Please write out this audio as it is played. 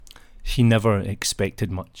He Never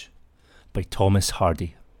Expected Much by Thomas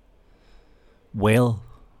Hardy. Well,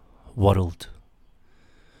 world,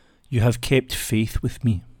 you have kept faith with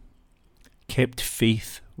me, kept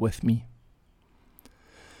faith with me.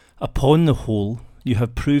 Upon the whole, you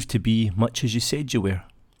have proved to be much as you said you were.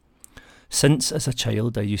 Since as a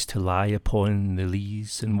child I used to lie upon the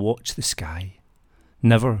leas and watch the sky,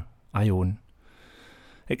 never, I own,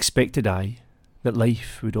 expected I that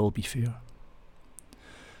life would all be fair.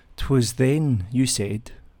 'Twas then you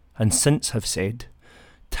said, and since have said,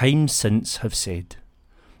 times since have said,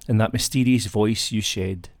 in that mysterious voice you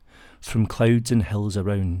shed from clouds and hills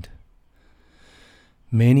around.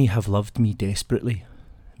 Many have loved me desperately,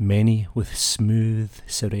 many with smooth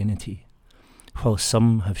serenity, while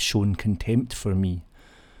some have shown contempt for me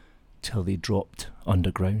till they dropped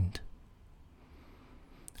underground.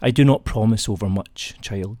 I do not promise overmuch,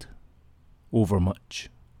 child, overmuch.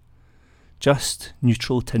 Just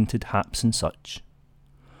neutral tinted haps and such.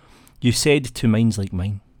 You said to minds like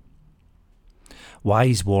mine,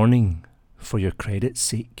 wise warning for your credit's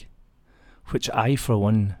sake, which I for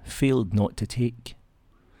one failed not to take,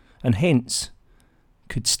 and hence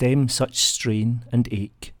could stem such strain and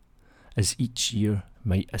ache as each year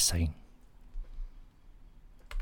might assign.